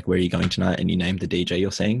your friends, like, where are you going tonight? And you name the DJ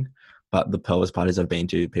you're seeing. But the Pelvis parties I've been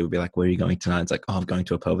to, people be like, where are you going tonight? It's like, oh, I'm going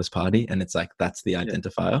to a Pelvis party. And it's like, that's the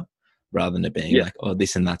identifier rather than it being like, oh,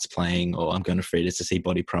 this and that's playing, or I'm going to Frida's to see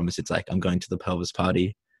Body Promise. It's like, I'm going to the Pelvis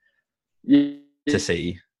party to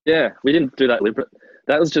see. Yeah, we didn't do that deliberate.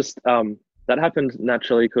 That was just, that happened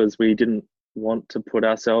naturally because we didn't want to put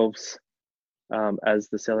ourselves as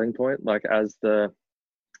the selling point, like as the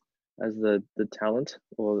talent,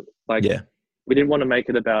 or like we didn't want to make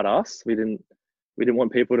it about us. We didn't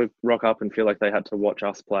want people to rock up and feel like they had to watch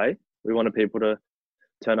us play. We wanted people to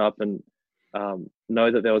turn up and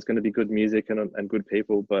know that there was going to be good music and good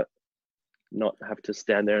people, but not have to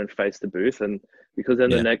stand there and face the booth. And because then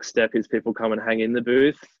the next step is people come and hang in the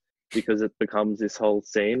booth, because it becomes this whole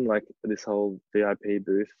scene, like this whole VIP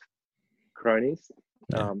booth cronies,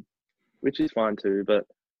 which is fine too. But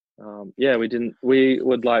we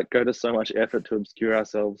would like go to so much effort to obscure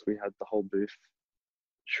ourselves. We had the whole booth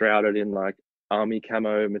shrouded in like army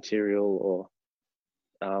camo material,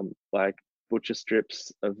 or like butcher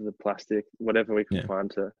strips of the plastic, whatever we could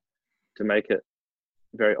find to make it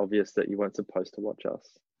very obvious that you weren't supposed to watch us.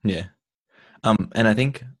 Yeah. And I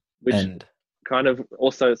think, kind of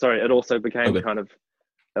also, sorry, it also became it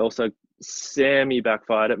also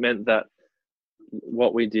semi-backfired. It meant that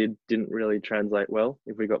what we didn't really translate well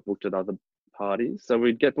if we got booked at other parties. So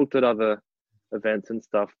we'd get booked at other events and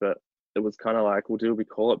stuff, but it was kind of like, well, do we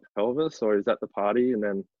call it Pelvis, or is that the party? And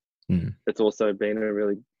then it's also been a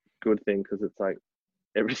really good thing because it's like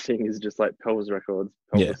everything is just like Pelvis Records,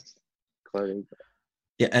 Pelvis clothing.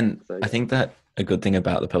 Yeah, and I think that a good thing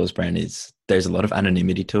about the Pelvis brand is there's a lot of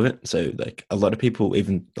anonymity to it. So like a lot of people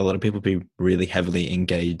be really heavily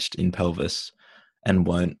engaged in Pelvis and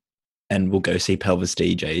will go see Pelvis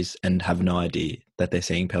DJs and have no idea that they're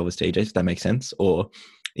seeing Pelvis DJs, if that makes sense. Or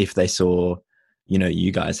if they saw,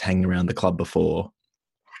 you guys hanging around the club before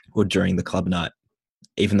or during the club night,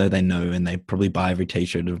 even though they know and they probably buy every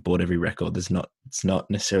t-shirt and have bought every record, it's not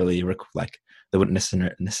necessarily like they wouldn't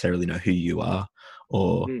necessarily know who you are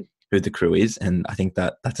or who the crew is. And I think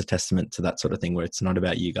that that's a testament to that sort of thing, where it's not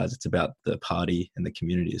about you guys, it's about the party and the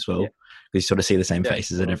community as well. You sort of see the same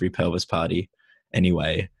faces at every Pelvis party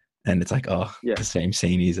anyway. And it's like, the same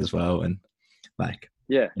scenes as well. And like,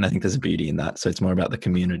 and I think there's a beauty in that. So it's more about the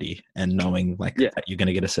community and knowing like that you're going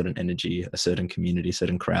to get a certain energy, a certain community, a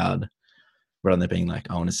certain crowd, rather than being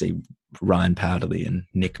like, I want to see Ryan Powderly and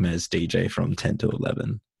Nick Mez DJ from 10 to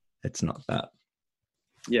 11. It's not that.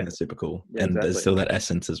 Yeah. It's super cool. And there's still that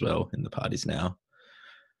essence as well in the parties now.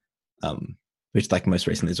 Which like most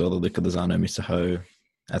recently as well, the Liquor Lozano Mr. Ho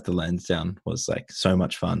at the Lansdowne was like so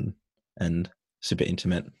much fun and super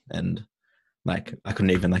intimate. And like I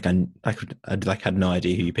couldn't even like I had no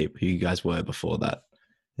idea who you guys were before that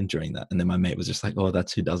and during that. And then my mate was just like, oh,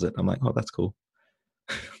 that's who does it. I'm like, oh, that's cool.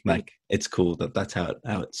 Like it's cool that's how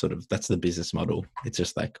it sort of, that's the business model. It's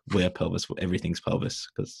just like we're Pelvis, everything's Pelvis,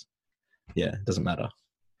 because yeah, it doesn't matter.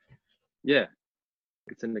 Yeah,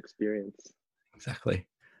 it's an experience. Exactly.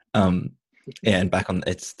 Yeah, and back on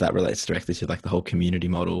it's that relates directly to like the whole community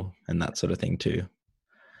model and that sort of thing too.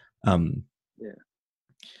 Yeah.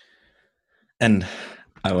 And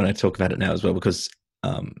I want to talk about it now as well because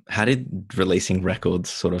how did releasing records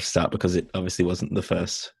sort of start? Because it obviously wasn't the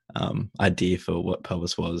first idea for what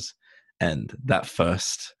Pelvis was, and that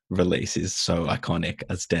first release is so iconic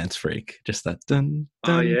as Dance Freak. Just that dun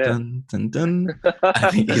dun dun dun dun.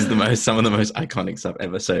 I think is some of the most iconic stuff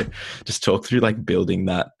ever. So just talk through like building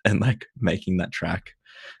that and like making that track,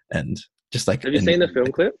 and just like. Have you seen the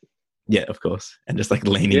film clip? Yeah, of course, and just like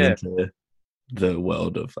leaning Yeah. into the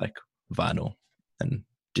world of like vinyl and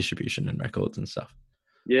distribution and records and stuff.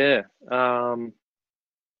 Yeah.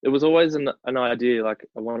 It was always an idea. Like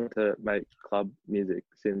I wanted to make club music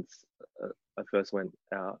since I first went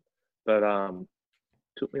out, but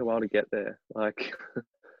took me a while to get there. Like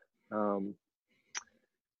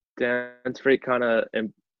Dance Freak kind of,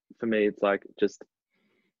 and for me, it's like just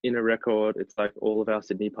in a record. It's like all of our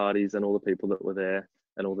Sydney parties and all the people that were there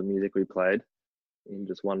and all the music we played in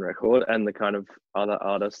just one record, and the kind of other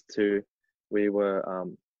artists who we were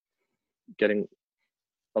getting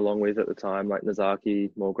along with at the time, like Nazaki,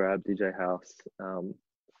 Morgrab, DJ House.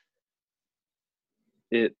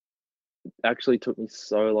 It actually took me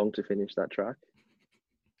so long to finish that track,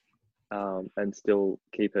 and still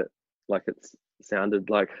keep it like it's sounded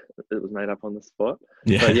like it was made up on the spot.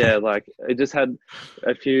 Yeah. But yeah, like it just had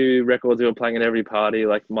a few records we were playing at every party,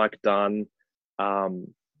 like Mike Dunn.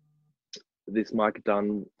 This Mike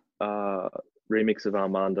Dunn remix of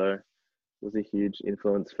Armando was a huge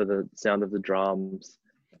influence for the sound of the drums.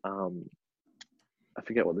 I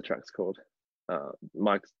forget what the track's called.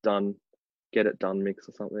 Mike's Done, Get It Done mix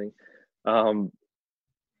or something.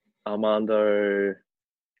 Armando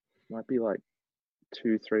might be like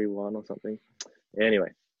 231 or something.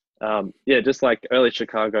 Anyway, yeah, just like early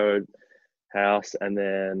Chicago house, and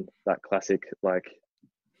then that classic like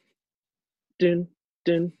dun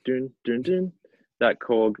dun dun dun dun. That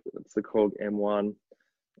Korg, it's the Korg M1,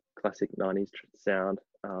 classic 90s sound,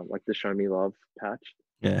 like the Show Me Love patch.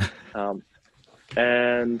 Yeah.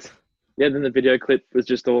 And yeah, then the video clip was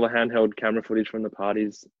just all the handheld camera footage from the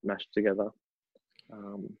parties mashed together.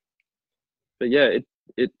 But yeah,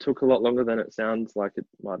 it took a lot longer than it sounds like it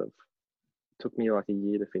might have. It took me like a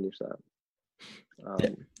year to finish that. Yeah,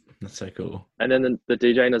 that's so cool. And then the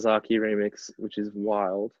DJ Nazaki remix, which is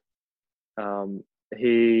wild.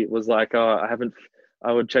 He was like, "Oh,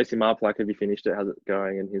 I would chase him up like, have you finished it? How's it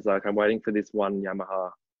going?" And he's like, "I'm waiting for this one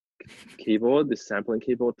Yamaha keyboard, this sampling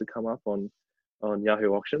keyboard to come up on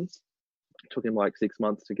Yahoo Auctions." It took him like 6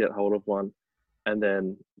 months to get hold of one, and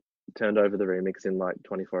then turned over the remix in like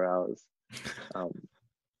 24 hours.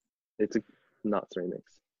 It's a nuts remix.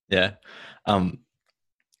 Yeah.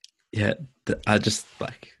 Yeah, I just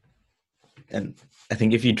like, and I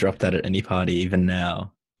think if you drop that at any party, even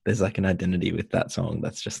now, there's like an identity with that song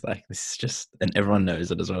that's just like, this is just, and everyone knows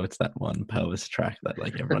it as well. It's that one Pelvis track that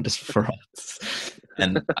like everyone just froths.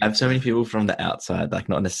 And I have so many people from the outside, like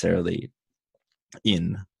not necessarily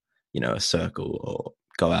in, a circle or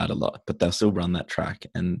go out a lot, but they'll still run that track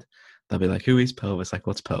and they'll be like, "Who is Pelvis? Like,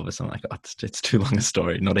 what's Pelvis?" I'm like, "Oh, it's too long a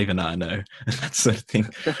story. Not even I know." And that sort of thing.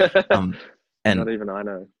 And not even I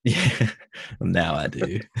know. Yeah, now I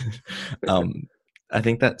do. I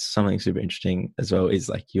think that's something super interesting as well, is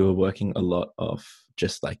like you were working a lot of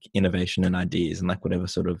just like innovation and ideas, and like whatever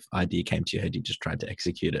sort of idea came to your head, you just tried to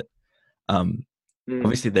execute it.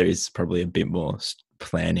 Obviously there is probably a bit more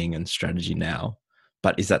planning and strategy now,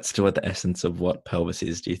 but is that still at the essence of what Pelvis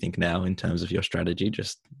is, do you think, now, in terms of your strategy,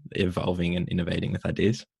 just evolving and innovating with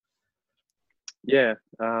ideas? Yeah.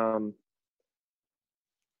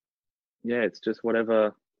 Yeah, it's just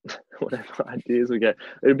whatever ideas we get.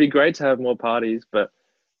 It'd be great to have more parties, but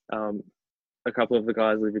a couple of the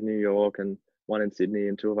guys live in New York and one in Sydney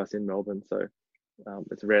and two of us in Melbourne. So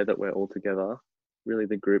it's rare that we're all together. Really,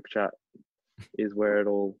 the group chat is where it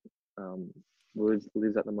all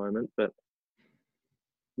lives at the moment. But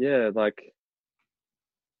yeah, like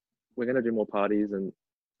we're going to do more parties and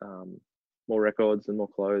more records and more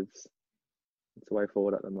clothes. It's the way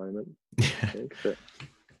forward at the moment, I think. But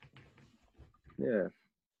yeah.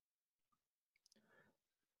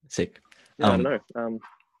 Sick. Yeah, I don't know.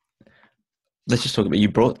 Let's just talk about, you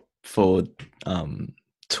brought forward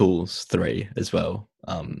Tools 3 as well,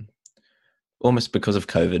 almost because of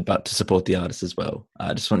COVID, but to support the artists as well.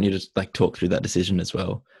 I just want you to like talk through that decision as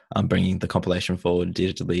well, bringing the compilation forward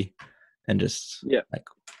digitally, and just like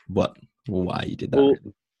why you did that. Well,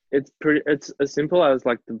 it's as simple as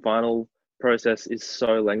like the vinyl process is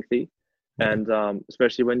so lengthy, And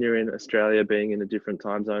especially when you're in Australia, being in a different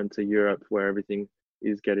time zone to Europe, where everything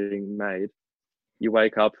is getting made, you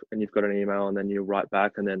wake up and you've got an email, and then you write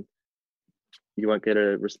back, and then you won't get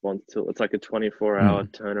a response till it's like a 24-hour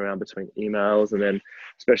turnaround between emails. And then,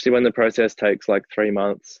 especially when the process takes like 3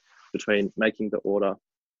 months between making the order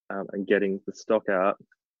and getting the stock out,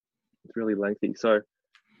 it's really lengthy. So,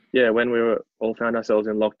 yeah, when we were all found ourselves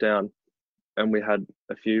in lockdown and we had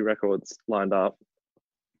a few records lined up,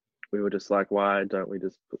 we were just like, why don't we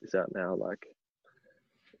just put this out now? Like,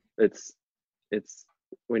 it's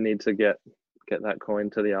we need to get that coin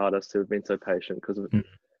to the artists who have been so patient, because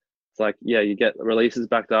it's like, yeah, you get releases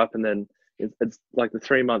backed up, and then it's like the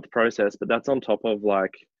 3-month process, but that's on top of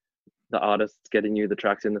like the artists getting you the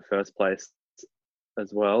tracks in the first place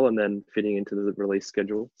as well, and then fitting into the release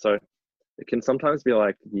schedule. So it can sometimes be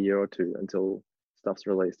like a year or two until stuff's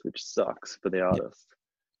released, which sucks for the artist.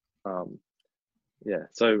 Yeah,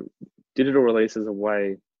 so digital releases are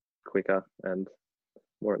way quicker and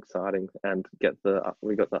more exciting, and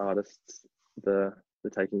we got the artists the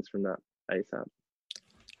takings from that ASAP.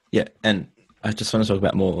 Yeah, and I just want to talk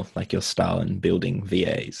about more like your style and building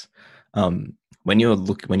VAs. When you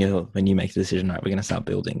make the decision, right, we're going to start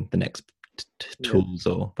building the next tools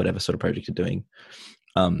or whatever sort of project you're doing.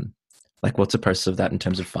 Like, what's the process of that in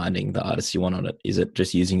terms of finding the artists you want on it? Is it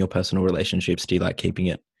just using your personal relationships? Do you like keeping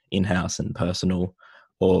it in-house and personal,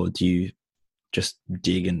 or do you just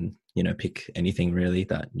dig and pick anything really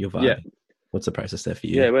that you're vibing? Yeah. What's the process there for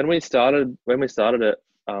you? Yeah, when we started at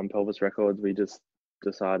Pelvis Records, we just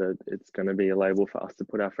decided it's going to be a label for us to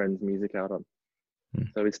put our friends' music out on.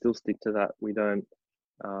 So we still stick to that. We don't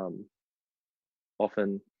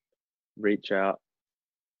often reach out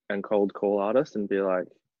and cold call artists and be like,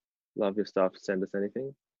 love your stuff, send us anything.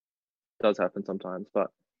 It does happen sometimes, but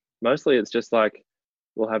mostly it's just like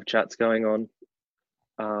we'll have chats going on,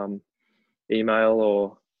 email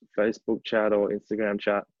or Facebook chat or Instagram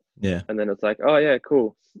chat. Yeah. And then it's like, oh yeah,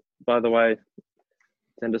 cool. By the way,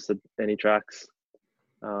 send us any tracks.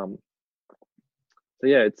 So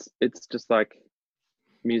yeah, it's just like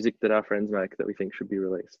music that our friends make that we think should be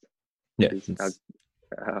released. Yeah, it's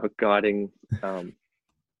our guiding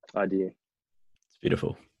idea. It's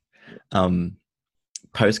beautiful.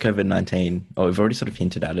 Post COVID-19, we've already sort of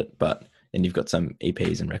hinted at it, but and you've got some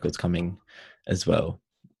EPs and records coming as well.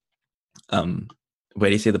 Where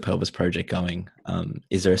do you see the Pelvis project going?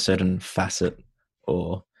 Is there a certain facet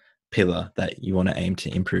or pillar that you want to aim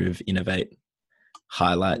to improve, innovate,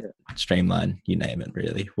 highlight, streamline, you name it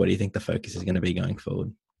really? What do you think the focus is going to be going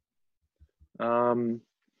forward?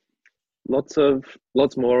 Lots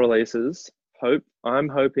more releases. I'm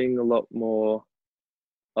hoping a lot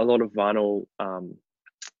of vinyl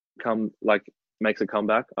makes a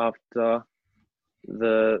comeback after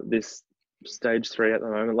this stage 3 at the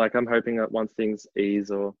moment. Like, I'm hoping that once things ease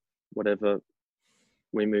or whatever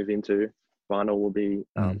we move into, vinyl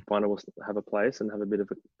will have a place and have a bit of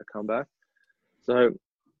a comeback. So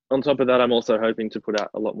on top of that, I'm also hoping to put out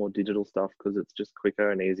a lot more digital stuff, because it's just quicker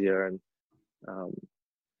and easier and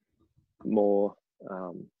more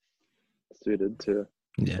suited to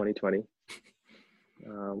 2020.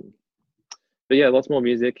 But yeah, lots more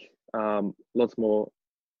music, lots more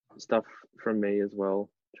stuff from me as well,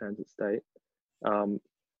 Transit State. I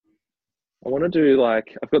want to do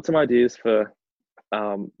I've got some ideas for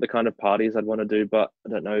the kind of parties I'd want to do, but I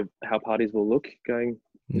don't know how parties will look going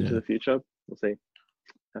into the future. We'll see.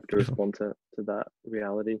 Have to respond to that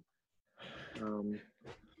reality. And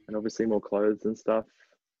obviously more clothes and stuff.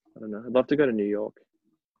 I don't know. I'd love to go to New York.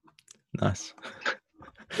 Nice.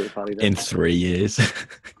 To the party in 3 years.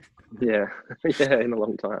 Yeah, in a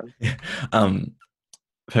long time. Yeah.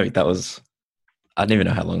 Perfect. I didn't even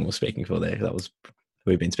know how long we were speaking for there.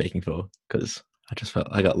 We've been speaking for, because I just felt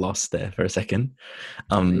I got lost there for a second.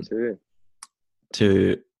 Me too.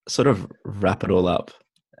 To sort of wrap it all up,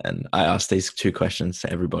 and I asked these 2 questions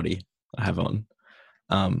to everybody I have on.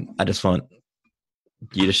 I just want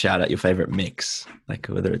you to shout out your favorite mix, like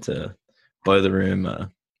whether it's a Boiler Room,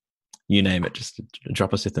 you name it. Just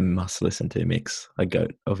drop us with a must listen to mix, a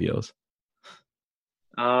goat of yours.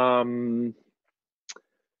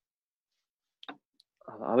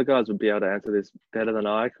 Other guys would be able to answer this better than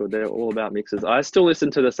I could. They're all about mixes. I still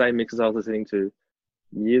listen to the same mixes I was listening to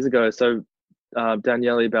years ago. So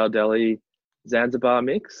Daniele Baldelli Zanzibar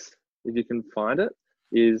mix, if you can find it,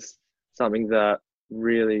 is something that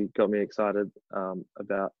really got me excited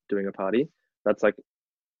about doing a party. That's like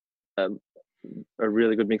a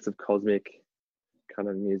really good mix of cosmic kind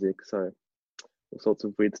of music. So all sorts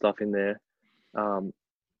of weird stuff in there. And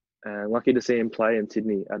lucky to see him play in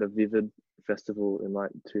Sydney at a Vivid festival in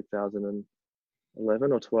 2019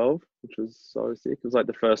 11 or 12, which was so sick. It was like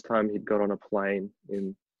the first time he'd got on a plane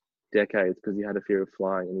in decades because he had a fear of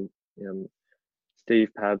flying. And Steve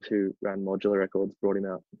Pabb, who ran Modular Records, brought him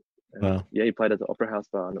out. And Wow. yeah, he played at the Opera House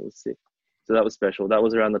bar and it was sick. So that was special. That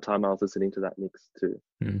was around the time I was listening to that mix too.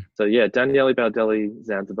 Mm. So yeah, Daniele Baldelli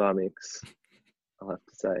Zanzibar mix, I'll have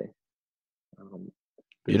to say.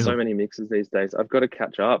 There's so many mixes these days. I've got to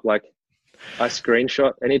catch up. Like I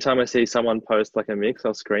screenshot, anytime I see someone post like a mix,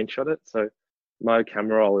 I'll screenshot it. So my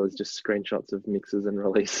camera roll is just screenshots of mixes and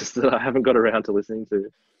releases that I haven't got around to listening to.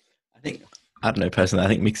 I don't know, personally, I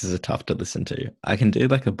think mixes are tough to listen to. I can do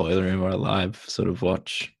like a Boiler Room or a live sort of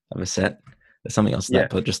watch of a set. There's something else to that,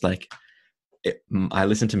 but just like I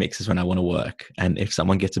listen to mixes when I want to work. And if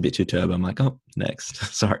someone gets a bit too turbo, I'm like, oh, next.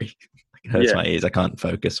 Sorry. It hurts my ears. I can't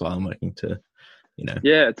focus while I'm working to,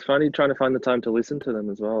 Yeah, it's funny trying to find the time to listen to them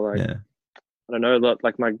as well. Like, I don't know, a lot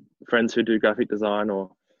like my friends who do graphic design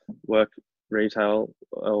or work retail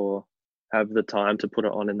or have the time to put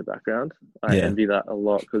it on in the background. I envy that a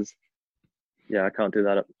lot because, I can't do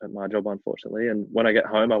that at my job, unfortunately. And when I get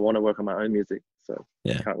home, I want to work on my own music. So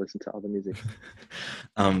I can't listen to other music.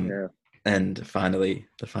 And finally,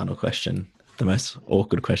 the final question, the most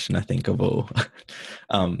awkward question I think of all.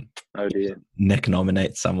 Oh dear. Nick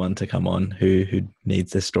nominates someone to come on who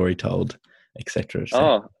needs their story told, etc.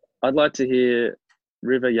 Oh, I'd like to hear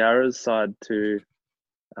River Yarra's side to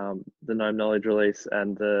the Gnome Knowledge release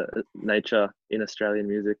and the nature in Australian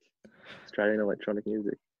music, Australian electronic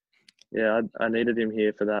music. Yeah, I needed him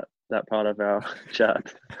here for that part of our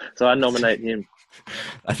chat. So I nominate him.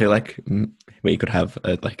 I feel like we could have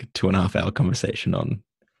a 2.5 hour conversation on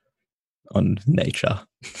nature,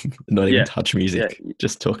 not even touch music,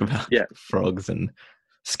 just talk about frogs and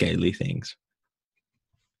scaly things.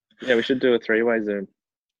 Yeah, we should do a 3-way Zoom.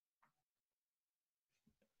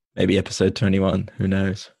 Maybe episode 21, who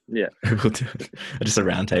knows? Yeah. We'll do just a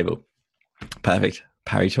round table. Perfect.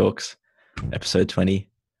 Parry Talks, episode 20.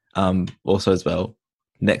 Also as well,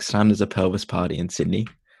 next time there's a Pelvis party in Sydney,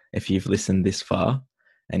 if you've listened this far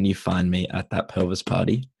and you find me at that Pelvis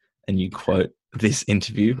party and you quote this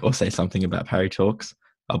interview or say something about Parry Talks,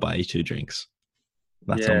 I'll buy you 2 drinks.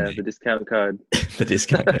 That's on me. The discount code. The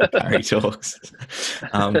discount code, Parry Talks.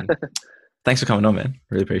 Thanks for coming on, man.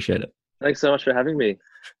 Really appreciate it. Thanks so much for having me.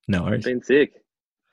 No worries. It's been sick.